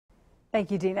Thank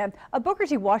you, Dina. A Booker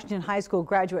T. Washington High School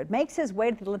graduate makes his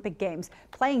way to the Olympic Games,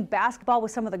 playing basketball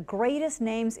with some of the greatest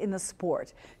names in the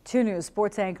sport. 2 News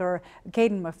sports anchor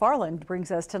Caden McFarland brings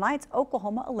us tonight's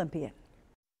Oklahoma Olympian.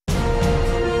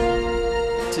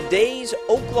 Today's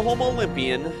Oklahoma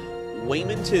Olympian,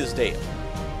 Wayman Tisdale,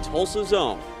 Tulsa's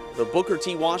own. The Booker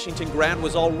T. Washington grad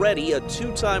was already a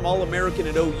 2-time All-American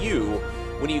at OU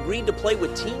when he agreed to play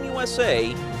with Team USA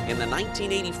in the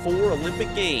 1984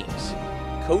 Olympic Games.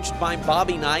 Coached by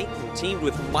Bobby Knight and teamed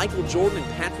with Michael Jordan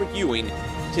and Patrick Ewing,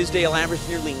 Tisdale averaged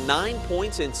nearly 9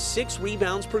 points and 6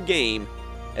 rebounds per game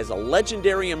as a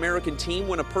legendary American team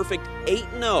went a perfect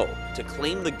 8-0 to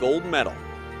claim the gold medal.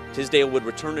 Tisdale would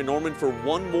return to Norman for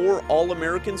one more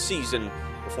All-American season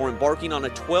before embarking on a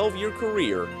 12-year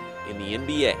career in the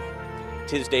NBA.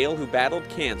 Tisdale, who battled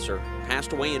cancer,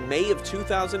 passed away in May of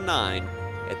 2009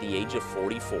 at the age of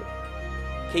 44.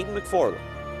 Caden McFarland,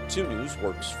 2 News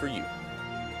works for you.